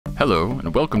Hello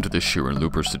and welcome to this Sheeran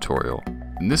Loopers tutorial.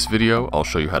 In this video, I'll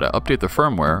show you how to update the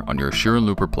firmware on your Sheeran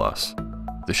Looper Plus.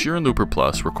 The Sheeran Looper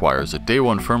Plus requires a day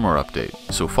one firmware update,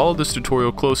 so follow this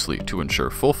tutorial closely to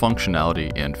ensure full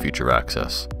functionality and feature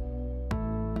access.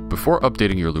 Before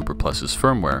updating your Looper Plus's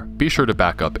firmware, be sure to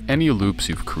back up any loops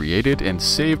you've created and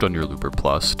saved on your Looper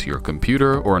Plus to your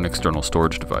computer or an external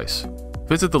storage device.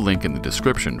 Visit the link in the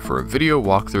description for a video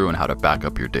walkthrough on how to back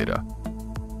up your data.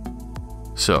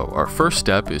 So, our first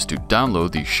step is to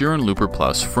download the Sheeran Looper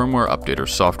Plus firmware updater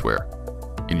software.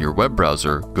 In your web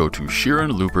browser, go to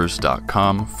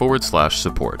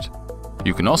sheeranloopers.com/support.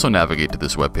 You can also navigate to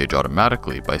this webpage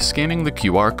automatically by scanning the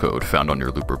QR code found on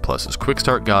your Looper Plus's Quick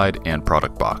Start Guide and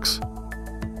product box.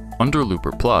 Under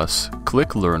Looper Plus,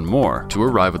 click Learn More to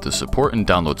arrive at the Support and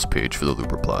Downloads page for the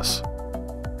Looper Plus.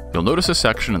 You'll notice a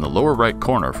section in the lower right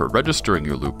corner for registering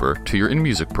your Looper to your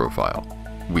InMusic profile.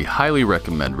 We highly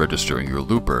recommend registering your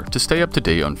Looper to stay up to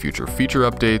date on future feature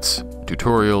updates,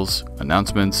 tutorials,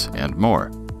 announcements, and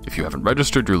more. If you haven't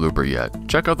registered your Looper yet,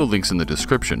 check out the links in the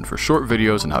description for short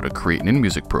videos on how to create an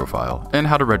InMusic profile and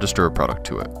how to register a product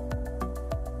to it.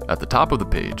 At the top of the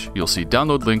page, you'll see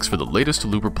download links for the latest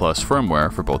Looper Plus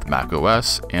firmware for both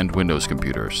macOS and Windows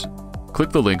computers.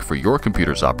 Click the link for your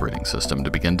computer's operating system to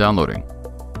begin downloading.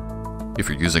 If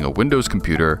you're using a Windows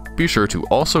computer, be sure to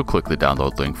also click the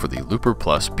download link for the Looper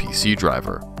Plus PC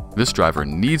driver. This driver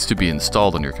needs to be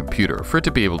installed on your computer for it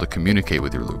to be able to communicate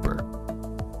with your Looper.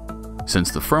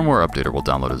 Since the firmware updater will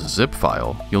download as a zip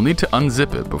file, you'll need to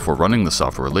unzip it before running the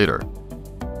software later.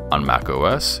 On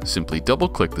macOS, simply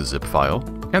double-click the zip file,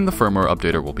 and the firmware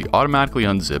updater will be automatically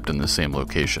unzipped in the same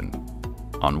location.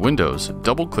 On Windows,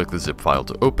 double-click the zip file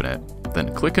to open it,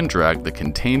 then click and drag the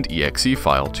contained exe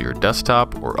file to your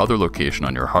desktop or other location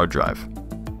on your hard drive.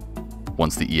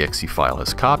 Once the exe file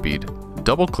is copied,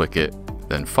 double-click it,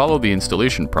 then follow the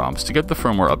installation prompts to get the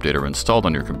firmware updater installed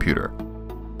on your computer.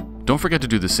 Don't forget to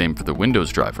do the same for the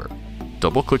Windows driver.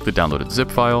 Double-click the downloaded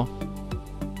zip file,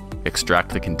 extract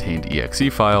the contained exe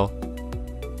file,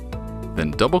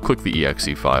 then double-click the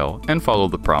exe file and follow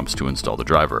the prompts to install the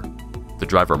driver. The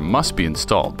driver must be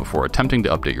installed before attempting to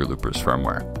update your Looper's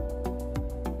firmware.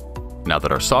 Now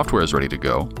that our software is ready to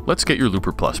go, let's get your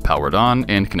Looper Plus powered on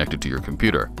and connected to your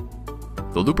computer.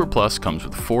 The Looper Plus comes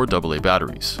with 4 AA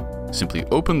batteries. Simply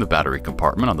open the battery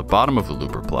compartment on the bottom of the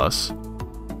Looper Plus,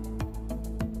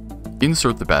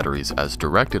 insert the batteries as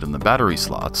directed in the battery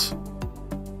slots,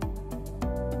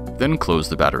 then close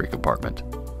the battery compartment.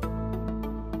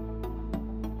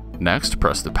 Next,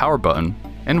 press the power button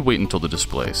and wait until the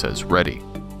display says ready.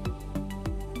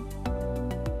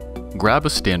 Grab a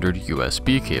standard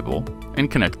USB cable and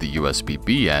connect the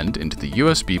USB-B end into the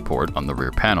USB port on the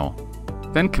rear panel.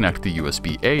 Then connect the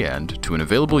USB-A end to an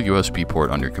available USB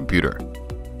port on your computer.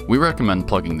 We recommend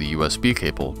plugging the USB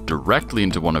cable directly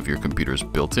into one of your computer's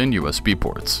built-in USB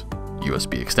ports.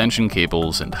 USB extension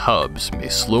cables and hubs may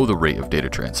slow the rate of data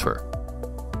transfer.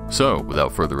 So,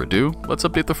 without further ado, let's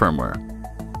update the firmware.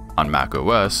 On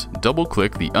macOS,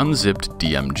 double-click the unzipped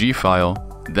DMG file,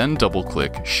 then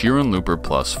double-click Sheeran Looper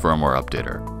Plus Firmware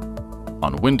Updater.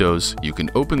 On Windows, you can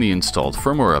open the installed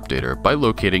firmware updater by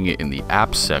locating it in the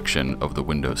Apps section of the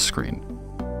Windows screen.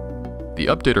 The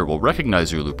updater will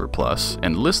recognize your Looper Plus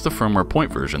and list the firmware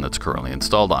point version that's currently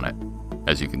installed on it.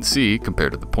 As you can see,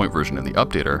 compared to the point version in the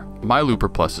updater, my Looper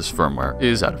Plus's firmware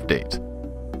is out of date.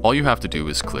 All you have to do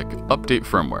is click Update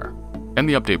Firmware, and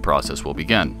the update process will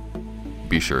begin.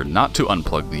 Be sure not to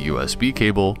unplug the USB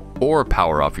cable or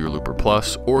power off your Looper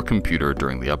Plus or computer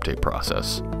during the update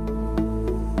process.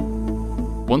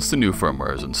 Once the new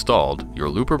firmware is installed, your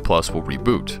Looper Plus will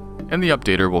reboot, and the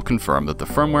updater will confirm that the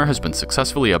firmware has been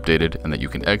successfully updated and that you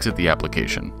can exit the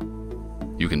application.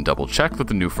 You can double check that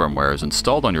the new firmware is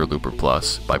installed on your Looper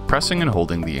Plus by pressing and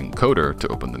holding the encoder to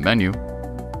open the menu,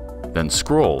 then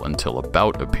scroll until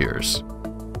About appears.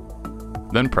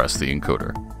 Then press the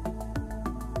encoder.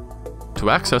 To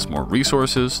access more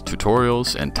resources,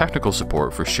 tutorials, and technical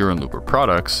support for Sheeran Looper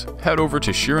products, head over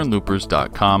to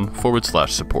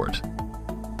sheeranloopers.com/support.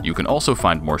 You can also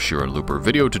find more Sheeran Looper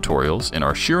video tutorials in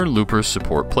our Sheeran Loopers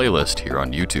support playlist here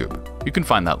on YouTube. You can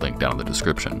find that link down in the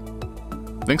description.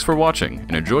 Thanks for watching,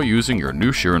 and enjoy using your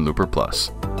new Sheeran Looper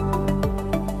Plus.